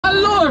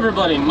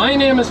everybody, my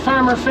name is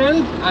Farmer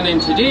Phil, and in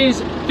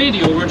today's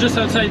video we're just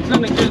outside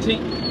Clonakilty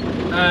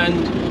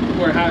and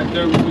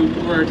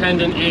we're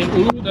attending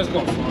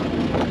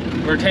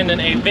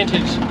a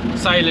vintage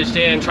silage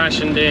day and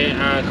threshing day,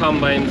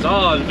 combines,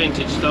 all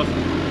vintage stuff.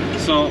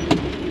 So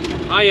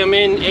I am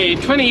in a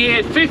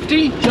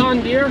 2850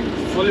 John Deere,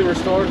 fully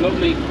restored,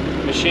 lovely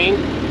machine.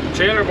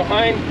 Trailer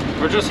behind.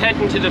 We're just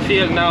heading to the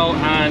field now,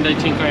 and I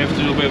think I have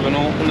to do a bit of an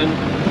opening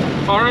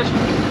for it.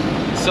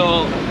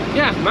 So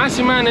yeah,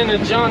 massive man in a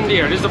John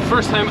Deere. This is the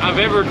first time I've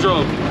ever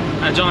drove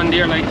a John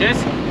Deere like this.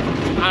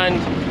 And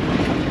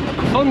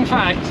a fun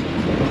fact,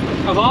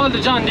 of all the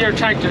John Deere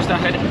tractors that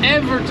had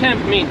ever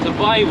tempted me to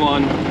buy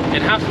one,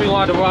 it'd have to be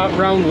one of the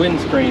round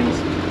windscreens.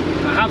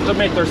 I have to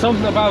admit, there's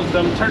something about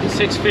them, N39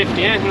 C6V6,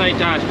 anything like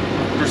that,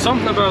 there's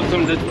something about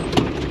them that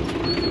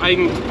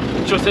I'm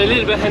just a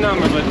little bit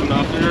enamored with them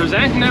now. There's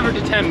anything ever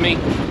to tempt me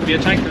to be a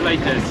tractor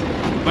like this.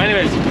 But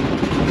anyways,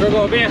 we're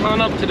going to be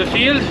on up to the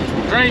field,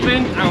 drive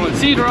in, and we'll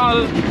see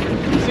all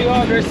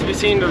there is to be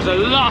seen. There's a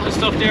lot of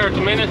stuff there at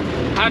the minute.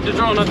 Had the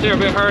drone up there a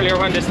bit earlier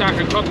when they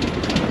started cooking.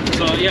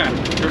 So yeah,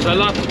 there's a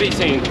lot to be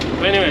seen.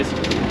 But anyways,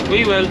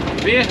 we will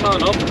be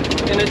on up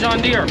in a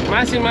John Deere.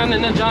 Massive man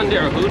in a John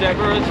Deere, who'd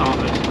ever have thought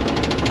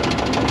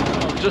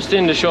it? Just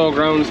in the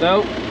showgrounds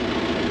now.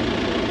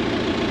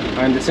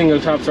 And the single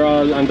chops are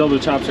all, and double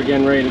chops are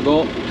getting ready to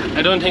go.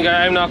 I don't think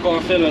I'm not going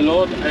to fill a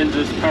load. I'll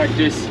just park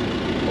this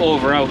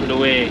over out of the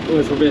way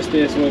with a bit of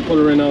space, and we'll pull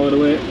her in out of the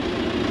way.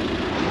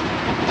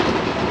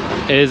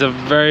 It is a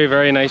very,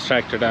 very nice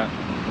tractor, that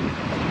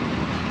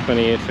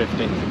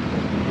 2850.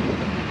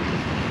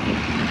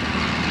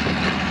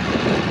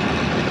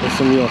 There's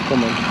some yoke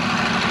coming.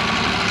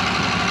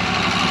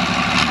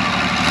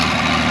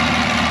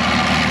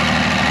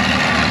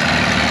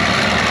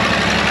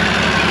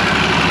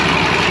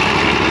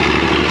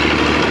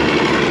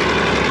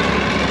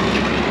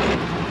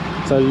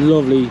 It's a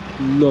lovely,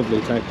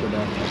 lovely tractor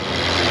there.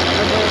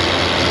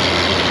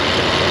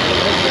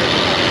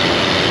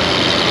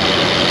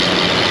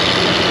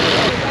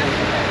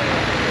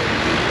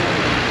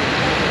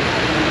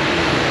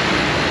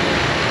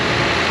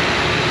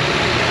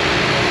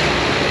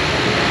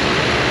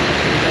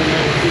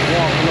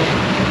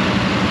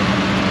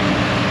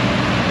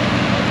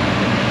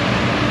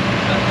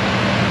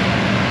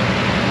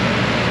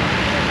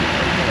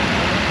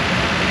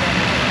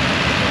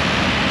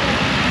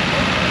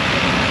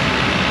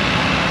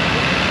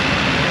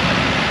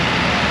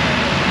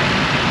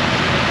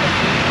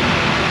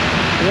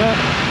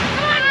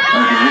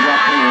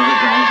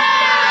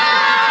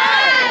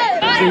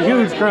 It's a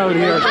huge crowd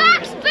here.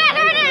 Park's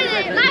better than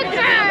it!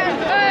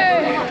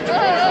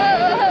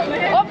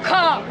 Up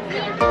car!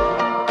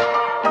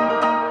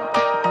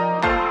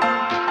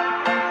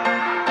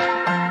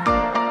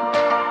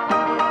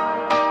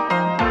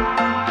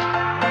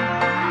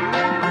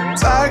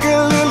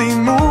 Tiger Lily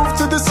moved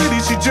to the city,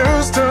 she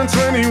just turned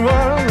 21.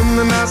 And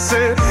then I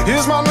said,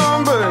 here's my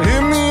number,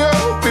 hit me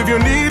up if you're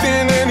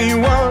needing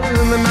anyone.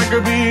 And then I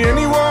could be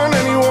anyone,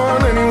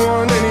 anyone,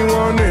 anyone,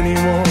 anyone,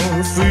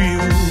 anyone for you.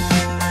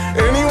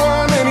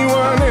 Anyone,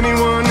 anyone,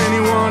 anyone,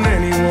 anyone,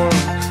 anyone.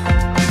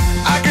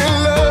 I could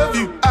love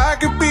you, I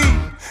could be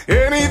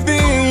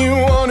anything you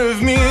want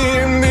of me.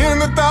 And in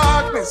the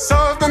darkness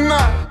of the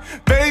night,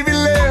 baby,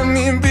 let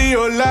me be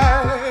your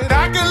light.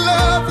 I could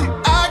love you,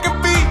 I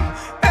could be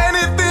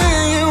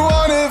anything you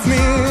want of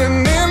me.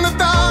 And in the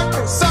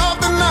darkness of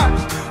the night,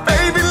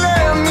 baby,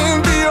 let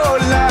me be your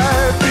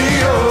light, be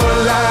your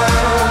light,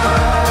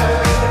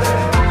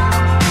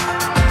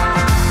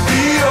 be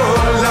your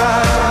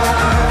light.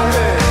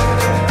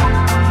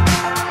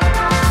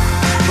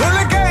 Well,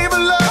 I gave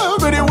her love,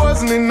 but it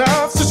wasn't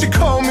enough, so she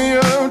called me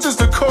up just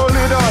to call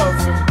it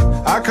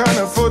off. I can't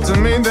afford to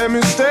make that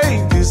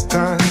mistake this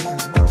time.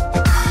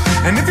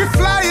 And if you're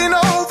flying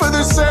over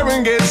the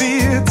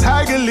Serengeti,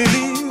 Tiger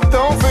Lily,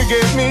 don't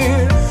forget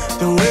me.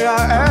 The way I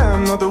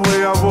am, not the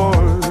way I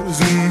was.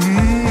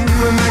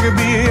 And I could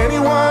be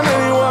anyone,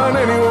 anyone,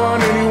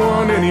 anyone,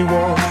 anyone,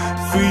 anyone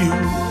for you.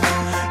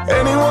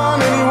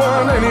 Anyone,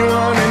 anyone,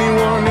 anyone,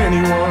 anyone,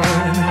 anyone.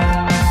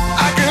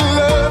 I could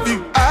love you,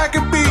 I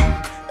could be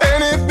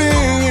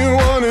anything you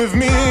want of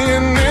me.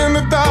 And in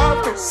the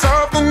darkness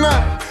of the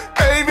night,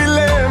 baby,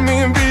 let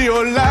me be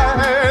your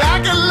light. I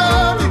could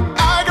love you,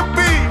 I could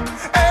be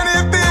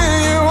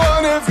anything you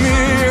want of me.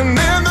 And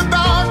in the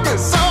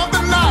darkness of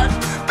the night,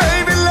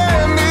 baby,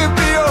 let me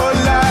be your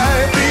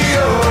light, be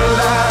your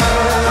light,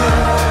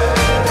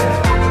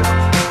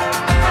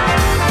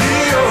 be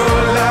your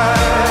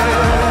light,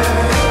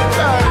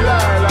 la, la,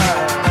 la.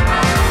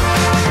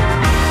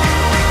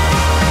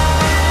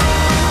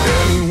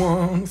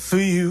 Anyone for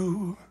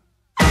you.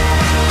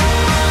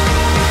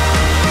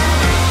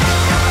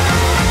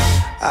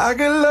 I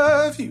could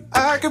love you,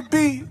 I could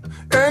be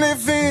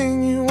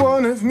anything you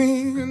want of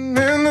me. And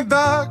in the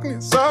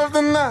darkness of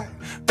the night,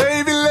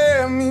 baby,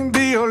 let me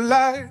be your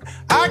light.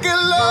 I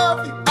could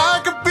love you,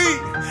 I could be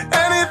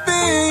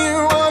anything you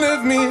want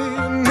of me.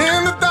 And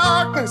in the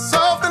darkness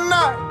of the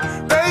night,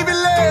 baby,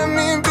 let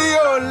me be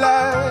your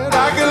light.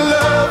 I could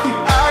love you,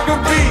 I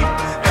could be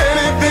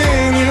anything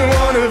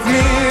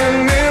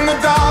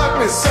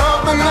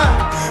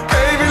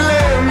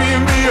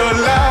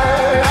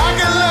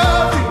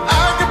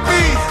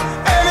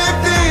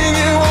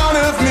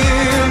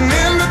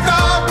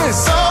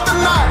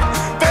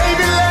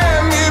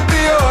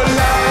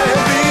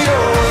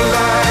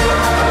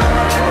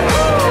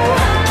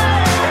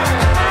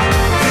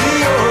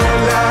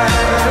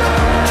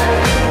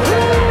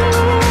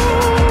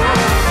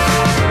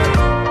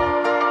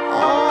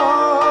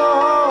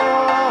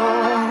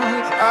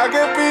I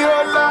can be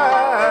your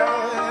light.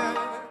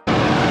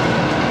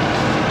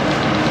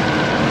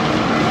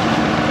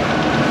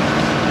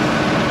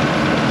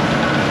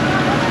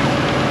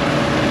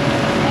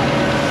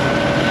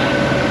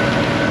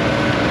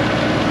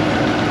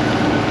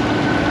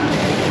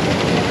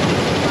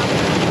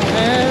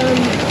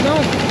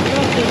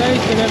 Not that I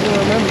can ever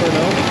remember,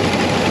 no.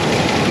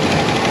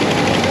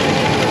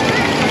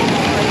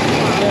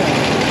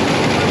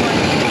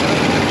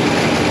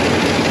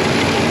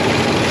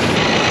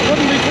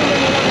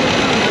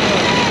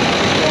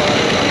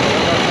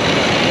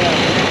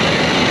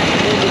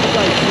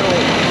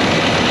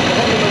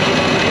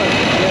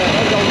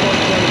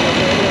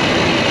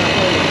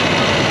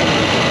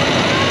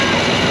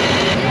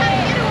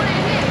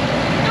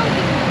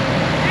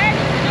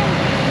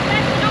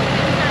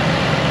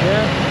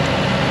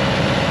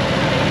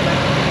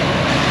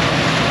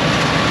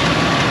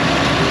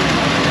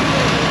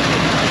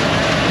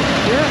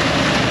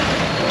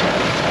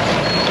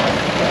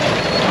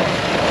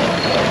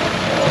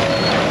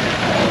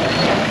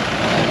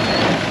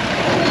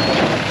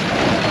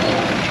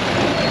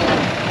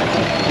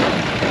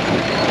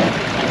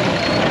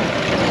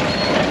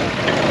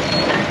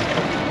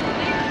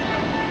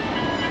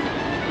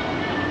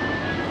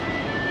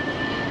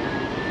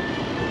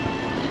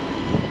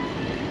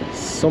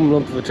 Some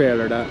lump of a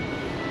trailer, that.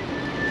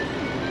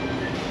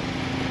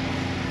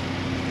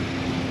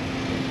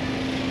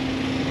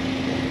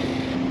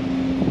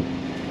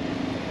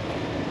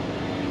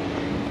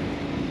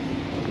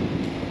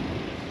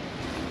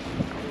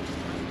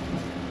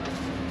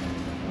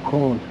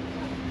 Cone.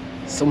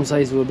 Some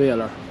size of a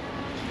baler.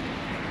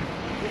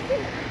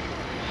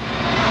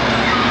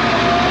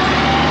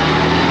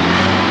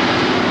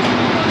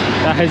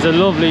 That is a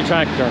lovely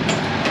tractor.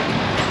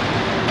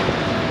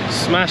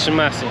 Smashing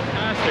massive.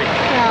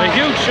 A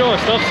huge show of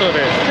stuff, so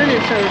there.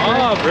 Brilliant show.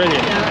 Oh,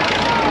 brilliant.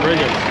 Yeah.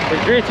 Brilliant.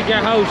 It's great to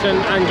get out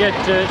and get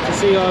to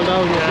see all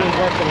down the machines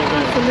working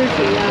again.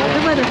 Absolutely, yeah.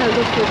 The weather held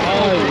up to it.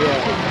 Oh,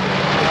 yeah.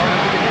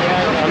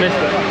 I missed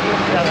it.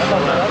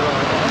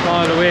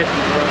 All the way.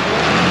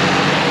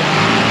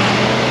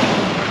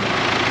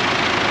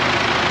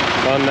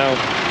 Gone now.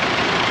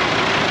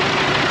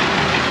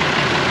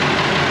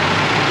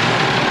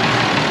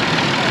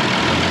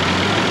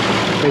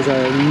 Here's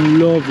a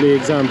lovely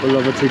example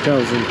of a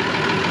 3000.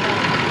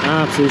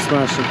 Absolute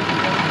smashing.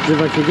 If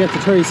I could get the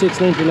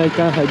 3690 like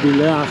that, I'd be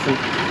laughing.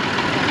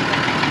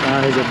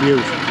 That is a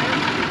beauty.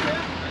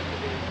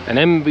 An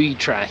MB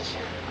track.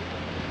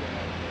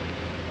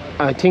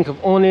 I think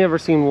I've only ever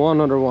seen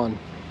one other one.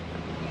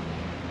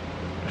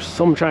 There's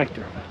some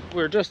tractor.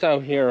 We're just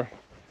out here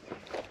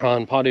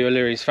on Paddy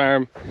O'Leary's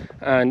farm,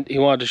 and he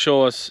wanted to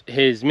show us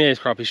his maize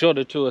crop. He showed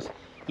it to us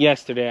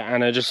yesterday,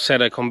 and I just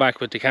said I'd come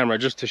back with the camera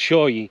just to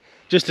show you,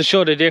 just to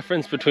show the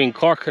difference between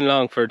Cork and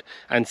Longford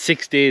and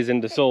 6 days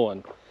in the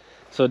sowing.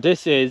 So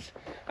this is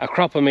a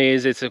crop of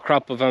maize. It's a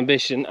crop of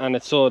ambition, and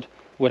it's sowed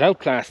without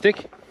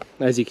plastic.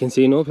 As you can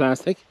see, no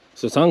plastic,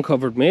 so it's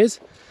uncovered maize.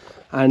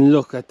 And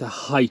look at the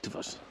height of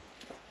it.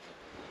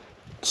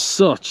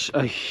 Such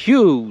a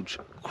huge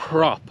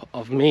crop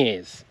of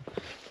maize.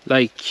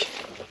 Like,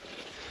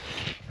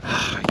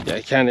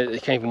 I can't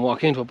even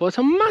walk into it, but it's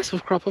a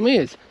massive crop of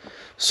maize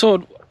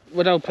sowed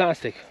without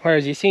plastic,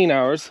 whereas you seen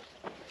ours,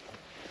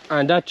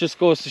 and that just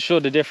goes to show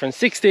the difference.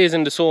 6 days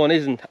in the sowing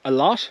isn't a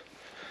lot,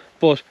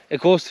 but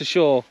it goes to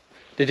show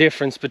the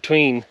difference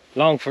between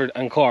Longford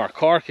and Cork.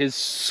 Cork is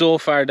so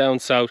far down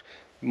south,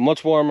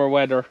 much warmer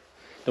weather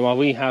than what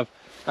we have.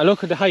 And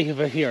look at the height of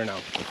it here now.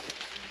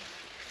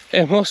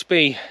 It must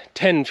be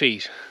 10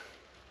 feet.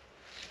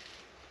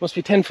 Must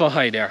be 10 foot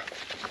high there.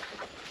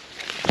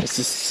 It's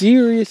a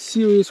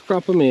serious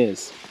crop of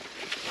maize.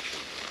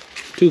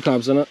 2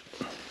 cobs on it.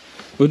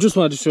 We just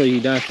wanted to show you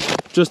that,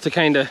 just to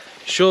kind of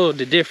show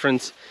the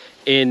difference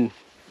in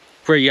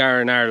where you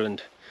are in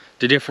Ireland.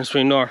 The difference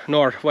between well,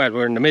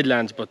 we're in the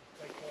Midlands, but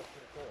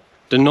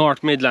the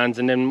North Midlands,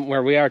 and then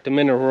where we are at the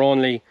minute, we're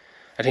only,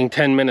 I think,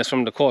 10 minutes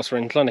from the coast. We're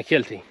in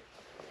Clonakilty.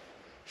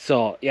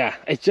 So yeah,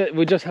 it's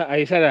just,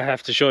 I said I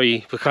have to show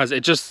you, because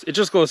it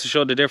just goes to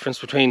show the difference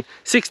between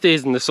 6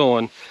 days in the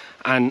sowing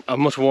and a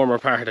much warmer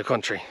part of the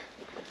country.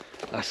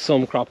 That's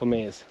some crop of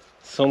maize.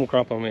 Some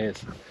crop of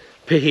maize.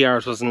 Pity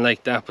ours wasn't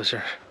like that, but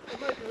sure.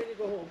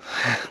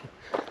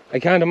 I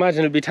can't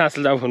imagine it'll be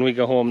tasseled out when we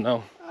go home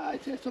now.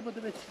 I'd say some of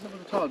the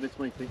tall bits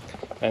might be.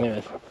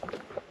 Anyways,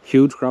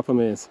 huge crop of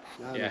maize.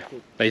 Yeah,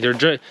 like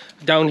they're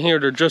down here.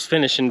 They're just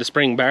finishing the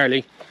spring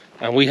barley,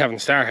 and we haven't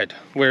started.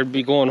 We'll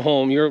be going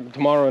home.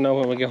 Tomorrow now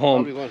when we get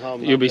home.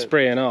 You'll be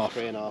spraying off.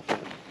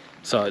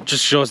 So it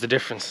just shows the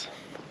difference.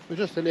 We're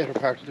just the later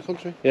part of the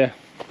country. Yeah,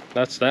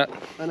 that's that.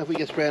 And if we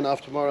get spraying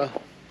off tomorrow,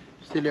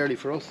 still early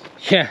for us.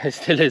 Yeah, it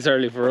still is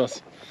early for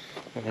us.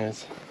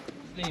 Anyways,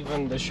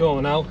 leaving the show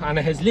now, and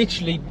it has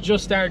literally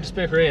just started to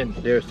spit rain.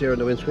 There's there on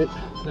the windscreen.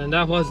 And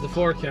that was the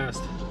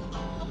forecast.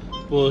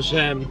 But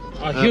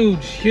a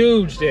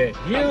huge day.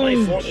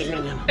 Huge.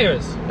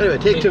 Anyway,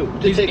 take two.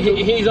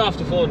 He's off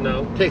the phone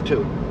now. Take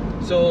two.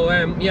 So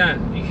yeah,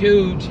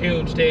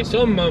 huge day.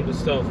 Some amount of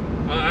stuff.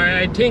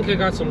 I think I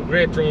got some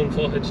great drone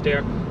footage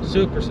there.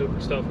 Super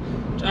stuff.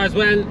 As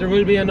well, there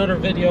will be another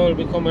video will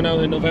be coming out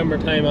in November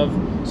time of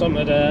some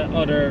of the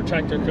other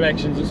tractor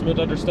collections and some of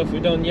the other stuff we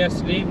done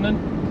yesterday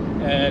evening.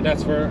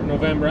 That's for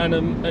November,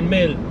 and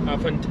mill, a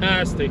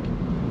fantastic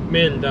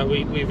mill that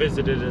we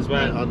visited as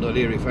well. On the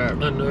O'Leary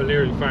farm. On the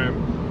O'Leary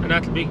farm. And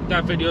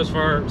that video's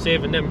for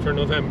saving them for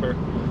November.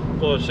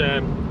 But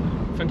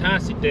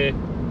fantastic day.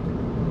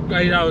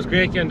 I thought it was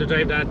great getting to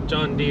drive that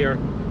John Deere.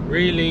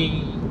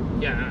 Really,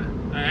 yeah.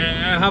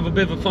 I have a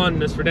bit of a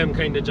fondness for them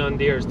kind of John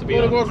Deeres, to be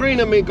honest. Go green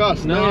on me,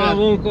 Gus. No, I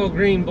won't go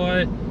green,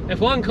 but if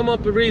one come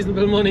up with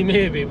reasonable money,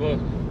 maybe. But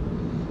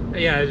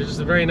yeah, it's just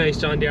a very nice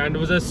John Deere. And there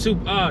was there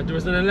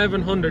was an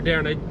 1100 there,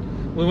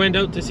 and we went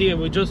out to see it.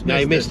 We just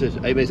missed I missed it.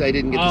 I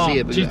didn't get to see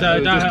it. But geez, the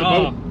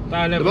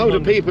amount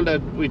of people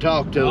that we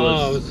talked to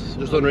was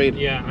just unreal.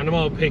 Yeah, and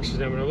all pictures of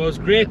them. It was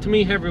great to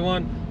meet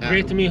everyone.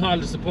 Great to meet all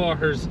the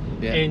supporters.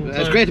 Yeah.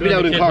 It's great to be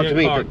down in Cork to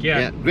meet them.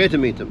 Yeah, great to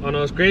meet them. And it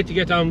was great to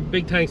get down.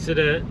 Big thanks to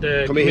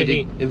the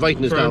committee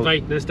inviting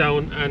us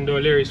down, and the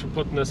O'Learys for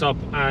putting us up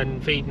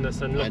and feeding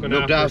us and looking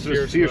after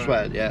us. Fierce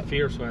well, yeah.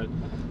 Fierce well.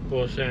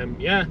 But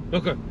yeah,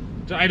 look,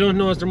 I don't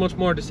know, is there much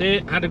more to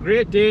say? Had a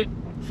great day.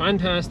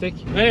 Fantastic.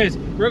 Anyways,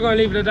 we're going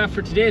to leave it at that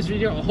for today's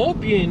video. I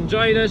hope you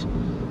enjoyed it.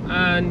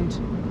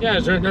 And yeah,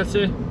 is there anything else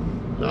to say?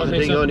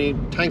 Only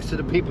thanks to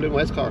the people in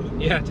West Cork.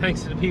 Yeah,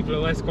 thanks to the people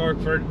of West Cork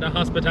for the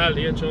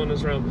hospitality and showing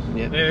us around.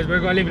 Yeah. Anyways, we're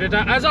going to leave it at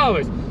that. As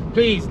always,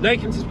 please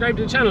like and subscribe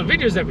to the channel.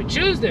 Videos every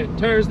Tuesday,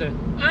 Thursday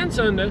and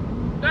Sunday.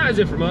 That is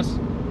it from us.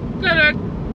 Good luck.